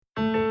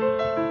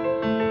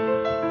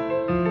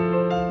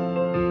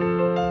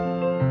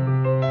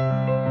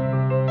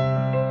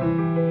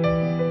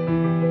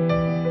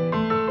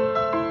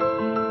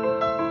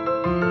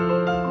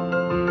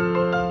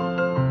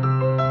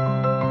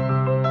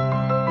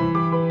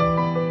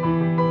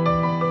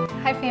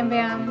Bam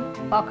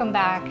Bam, welcome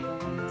back.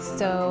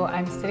 So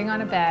I'm sitting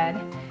on a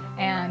bed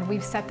and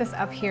we've set this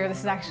up here. This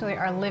is actually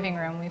our living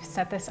room. We've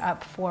set this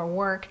up for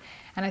work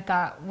and I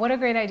thought, what a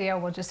great idea,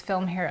 we'll just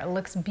film here. It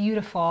looks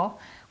beautiful.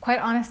 Quite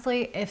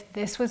honestly, if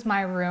this was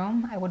my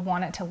room, I would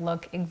want it to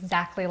look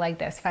exactly like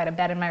this. If I had a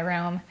bed in my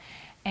room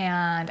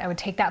and I would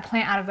take that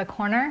plant out of the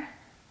corner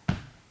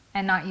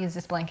and not use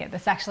this blanket.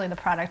 This is actually the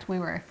product we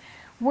were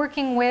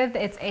working with.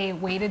 It's a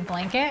weighted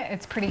blanket.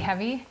 It's pretty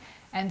heavy.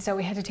 And so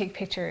we had to take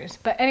pictures.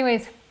 But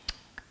anyways,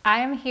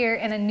 I am here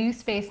in a new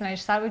space and I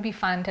just thought it would be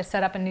fun to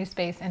set up a new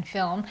space and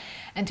film.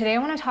 And today I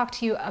want to talk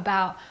to you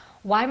about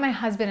why my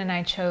husband and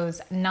I chose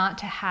not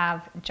to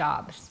have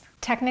jobs.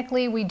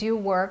 Technically, we do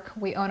work.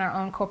 We own our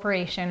own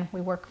corporation.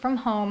 We work from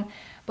home,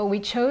 but we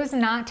chose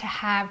not to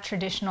have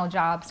traditional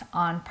jobs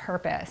on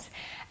purpose.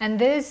 And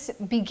this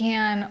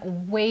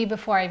began way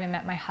before I even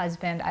met my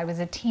husband. I was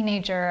a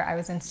teenager. I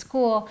was in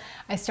school.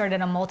 I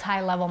started a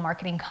multi-level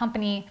marketing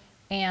company.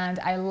 And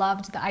I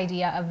loved the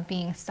idea of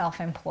being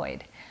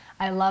self-employed.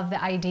 I love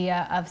the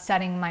idea of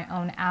setting my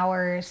own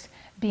hours,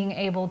 being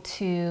able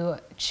to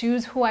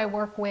choose who I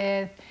work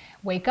with,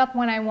 wake up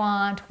when I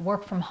want,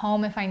 work from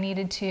home if I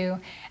needed to.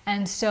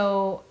 And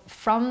so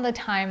from the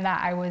time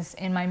that I was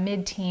in my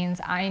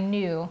mid-teens, I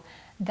knew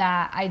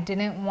that I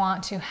didn't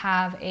want to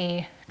have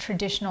a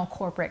traditional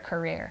corporate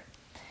career.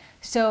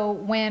 So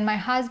when my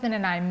husband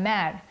and I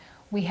met,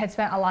 we had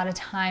spent a lot of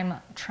time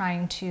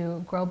trying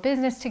to grow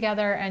business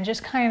together and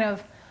just kind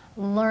of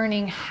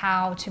learning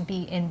how to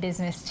be in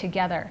business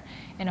together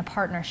in a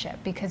partnership,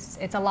 because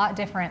it's a lot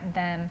different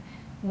than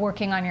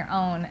working on your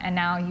own and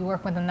now you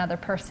work with another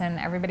person.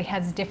 Everybody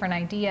has different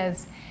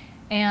ideas.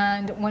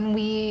 And when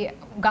we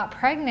got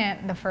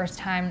pregnant the first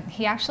time,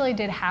 he actually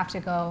did have to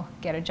go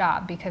get a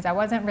job because I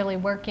wasn't really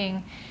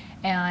working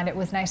and it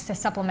was nice to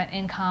supplement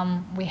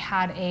income. We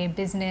had a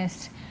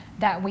business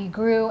that we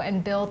grew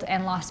and built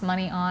and lost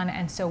money on,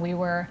 and so we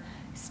were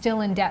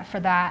still in debt for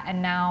that and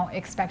now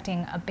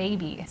expecting a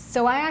baby.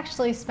 So I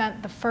actually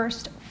spent the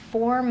first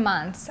 4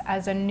 months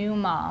as a new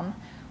mom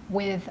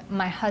with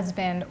my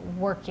husband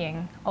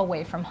working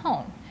away from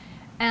home.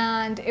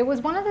 And it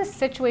was one of those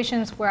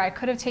situations where I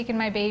could have taken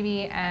my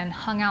baby and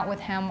hung out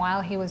with him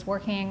while he was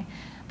working,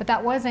 but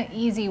that wasn't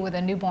easy with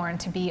a newborn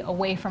to be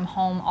away from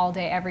home all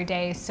day, every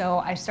day. So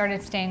I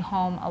started staying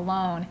home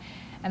alone,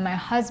 and my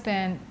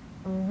husband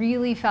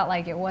really felt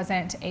like it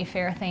wasn't a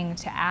fair thing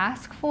to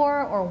ask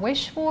for or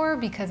wish for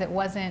because it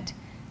wasn't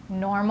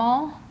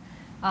normal.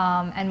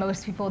 And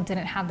most people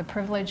didn't have the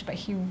privilege, but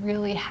he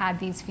really had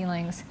these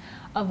feelings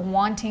of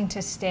wanting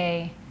to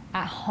stay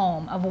at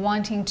home, of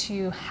wanting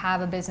to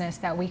have a business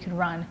that we could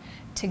run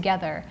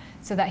together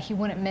so that he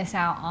wouldn't miss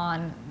out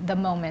on the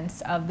moments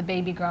of the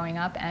baby growing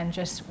up and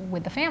just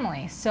with the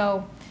family.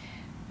 So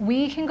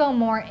we can go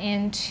more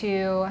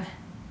into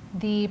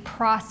the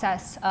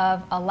process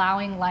of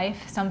allowing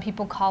life. Some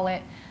people call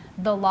it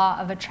the law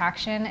of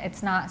attraction.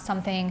 It's not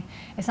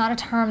a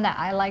term that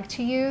I like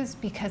to use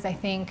because I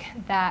think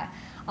that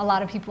a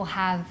lot of people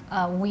have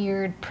a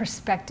weird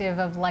perspective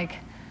of like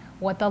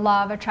what the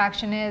law of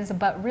attraction is,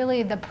 but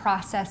really the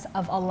process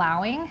of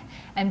allowing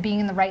and being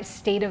in the right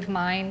state of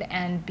mind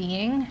and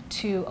being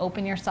to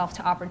open yourself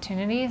to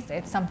opportunities.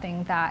 It's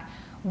something that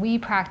we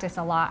practice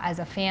a lot as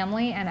a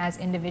family and as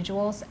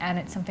individuals, and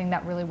it's something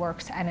that really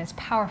works and is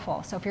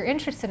powerful. So if you're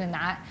interested in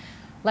that,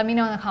 let me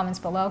know in the comments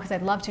below because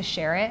I'd love to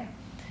share it.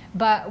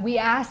 But we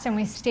asked and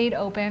we stayed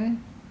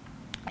open,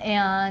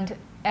 and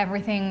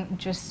everything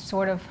just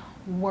sort of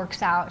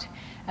works out.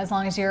 As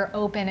long as you're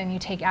open and you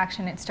take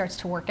action, it starts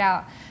to work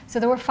out. So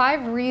there were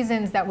 5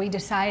 reasons that we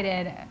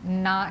decided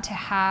not to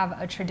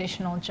have a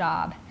traditional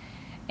job.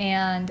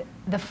 And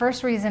the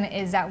first reason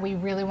is that we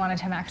really wanted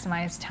to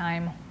maximize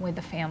time with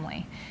the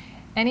family.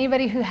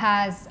 Anybody who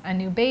has a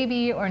new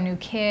baby or new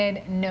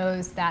kid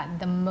knows that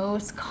the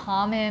most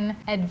common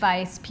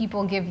advice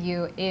people give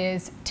you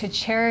is to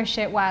cherish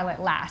it while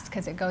it lasts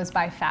because it goes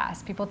by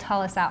fast. People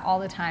tell us that all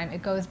the time.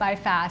 It goes by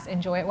fast,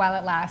 enjoy it while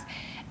it lasts.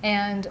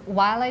 And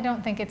while I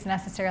don't think it's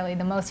necessarily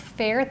the most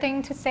fair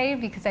thing to say,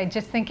 because I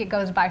just think it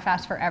goes by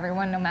fast for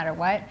everyone no matter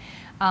what,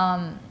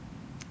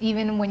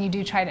 even when you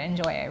do try to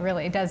enjoy it,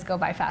 really, it does go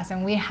by fast.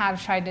 And we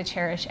have tried to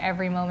cherish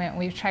every moment.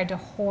 We've tried to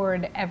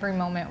hoard every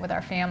moment with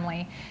our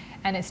family,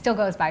 and it still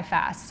goes by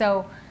fast.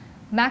 So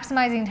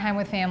maximizing time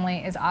with family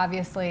is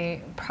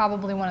obviously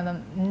probably one of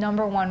the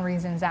number 1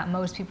 reasons that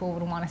most people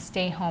would want to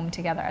stay home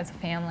together as a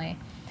family.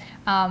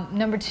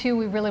 Number 2,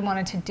 we really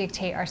wanted to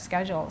dictate our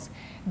schedules.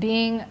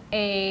 Being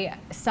a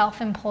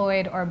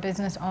self-employed or a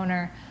business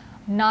owner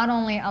not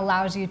only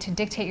allows you to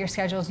dictate your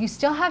schedules, you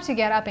still have to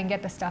get up and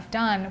get the stuff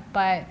done,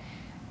 but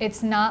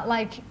it's not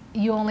like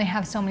you only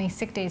have so many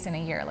sick days in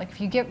a year. Like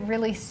if you get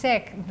really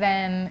sick,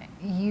 then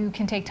you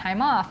can take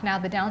time off. Now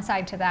the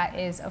downside to that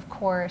is, of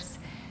course,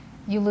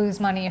 you lose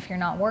money if you're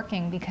not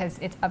working because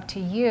it's up to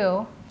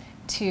you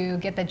to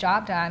get the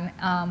job done.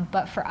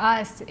 But for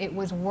us, it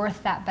was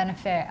worth that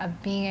benefit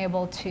of being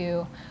able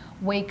to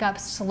wake up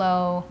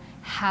slow,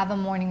 have a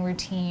morning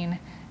routine.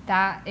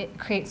 That it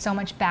creates so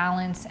much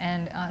balance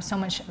and so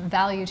much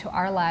value to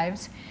our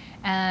lives.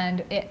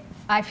 And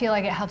I feel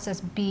like it helps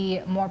us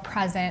be more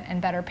present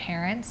and better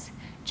parents,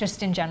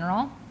 just in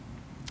general.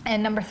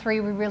 And number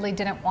 3, we really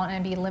didn't want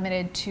to be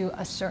limited to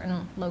a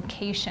certain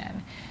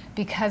location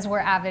because we're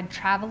avid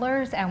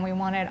travelers, and we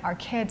wanted our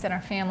kids and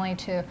our family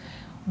to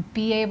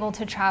be able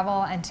to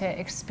travel and to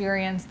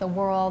experience the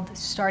world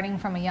starting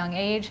from a young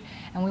age.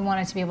 And we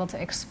wanted to be able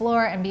to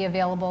explore and be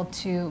available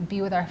to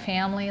be with our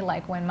family.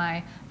 Like when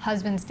my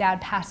husband's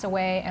dad passed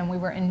away and we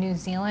were in New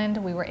Zealand,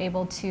 we were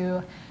able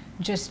to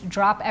just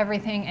drop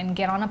everything and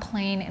get on a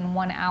plane in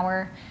 1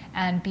 hour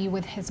and be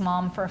with his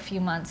mom for a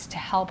few months to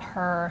help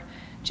her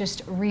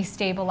just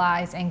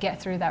restabilize and get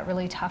through that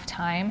really tough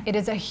time. It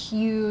is a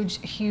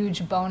huge,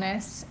 huge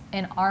bonus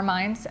in our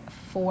minds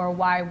for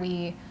why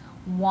we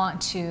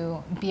want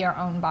to be our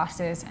own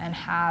bosses and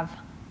have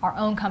our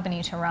own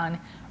company to run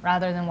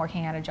rather than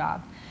working at a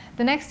job.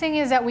 The next thing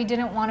is that we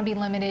didn't want to be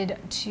limited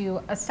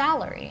to a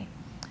salary.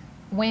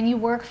 When you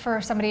work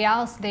for somebody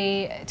else,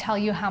 they tell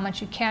you how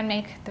much you can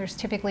make. There's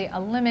typically a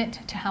limit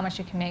to how much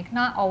you can make,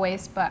 not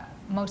always, but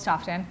most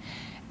often.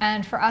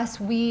 And for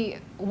us, we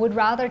would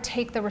rather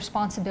take the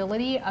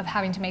responsibility of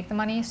having to make the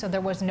money, so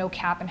there was no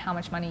cap in how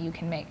much money you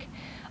can make.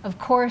 Of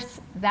course,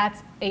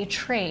 that's a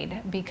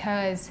trade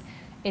because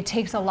it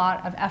takes a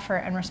lot of effort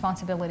and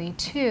responsibility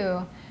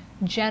to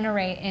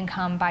generate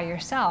income by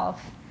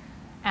yourself.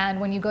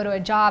 And when you go to a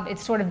job,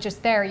 it's sort of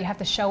just there. You have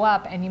to show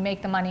up and you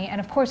make the money. And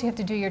of course, you have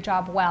to do your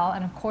job well.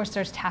 And of course,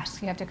 there's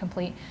tasks you have to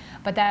complete.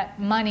 But that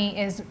money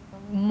is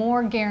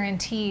more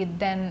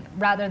guaranteed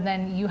rather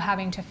than you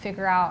having to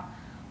figure out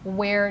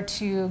where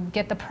to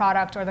get the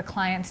product or the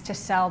clients to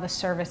sell the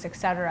service,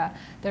 etc.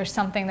 There's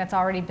something that's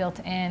already built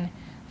in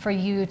for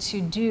you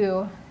to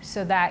do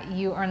so that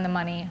you earn the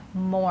money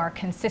more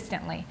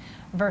consistently.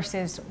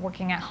 Versus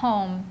working at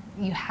home,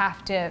 you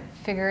have to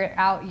figure it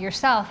out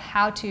yourself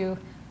how to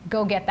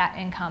go get that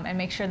income and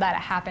make sure that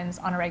it happens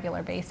on a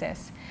regular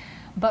basis.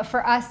 But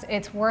for us,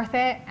 it's worth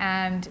it,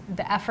 and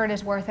the effort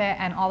is worth it,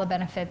 and all the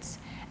benefits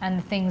and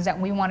the things that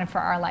we wanted for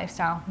our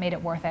lifestyle made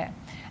it worth it.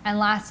 And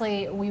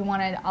lastly, we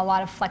wanted a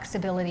lot of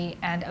flexibility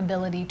and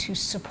ability to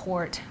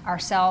support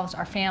ourselves,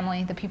 our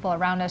family, the people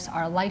around us,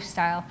 our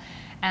lifestyle.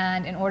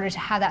 And in order to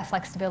have that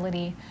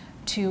flexibility,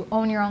 to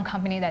own your own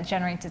company that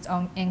generates its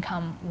own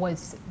income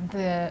was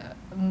the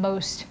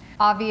most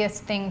obvious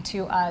thing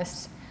to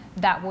us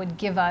that would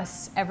give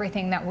us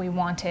everything that we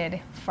wanted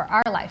for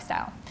our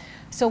lifestyle.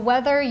 So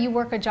whether you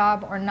work a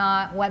job or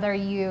not, whether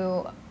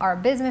you are a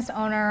business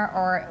owner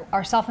or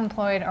are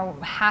self-employed or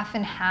half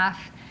and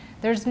half,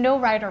 there's no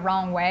right or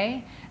wrong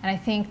way. And I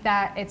think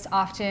that it's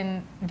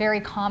often very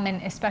common,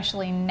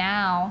 especially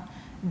now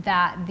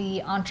that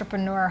the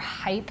entrepreneur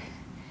hype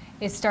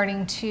is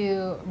starting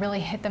to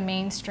really hit the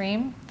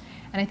mainstream.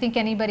 And I think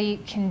anybody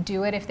can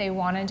do it if they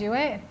want to do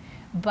it,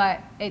 but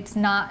it's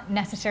not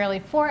necessarily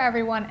for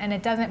everyone, and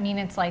it doesn't mean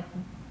it's like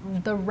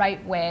the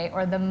right way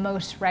or the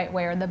most right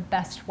way or the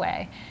best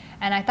way.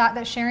 And I thought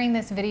that sharing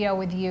this video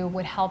with you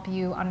would help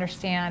you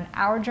understand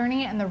our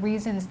journey and the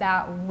reasons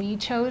that we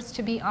chose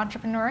to be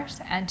entrepreneurs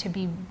and to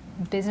be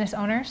business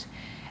owners,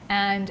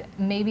 and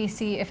maybe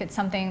see if it's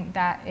something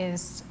that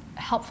is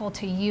helpful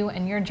to you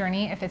and your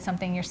journey, if it's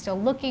something you're still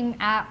looking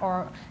at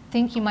or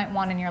think you might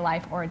want in your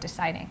life or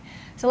deciding.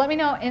 So let me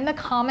know in the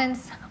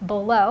comments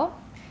below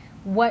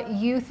what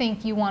you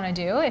think you want to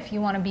do, if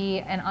you want to be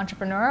an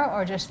entrepreneur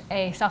or just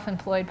a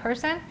self-employed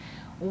person.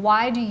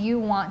 Why do you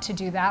want to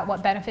do that?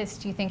 What benefits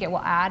do you think it will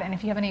add? And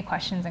if you have any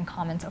questions and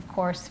comments, of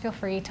course, feel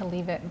free to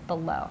leave it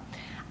below.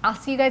 I'll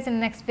see you guys in the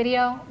next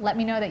video. Let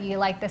me know that you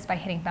like this by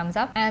hitting thumbs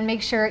up, and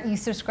make sure you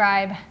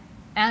subscribe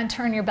and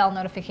turn your bell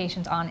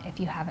notifications on if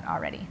you haven't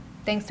already.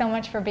 Thanks so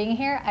much for being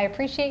here. I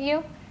appreciate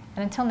you.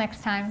 And until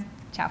next time,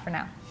 ciao for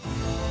now.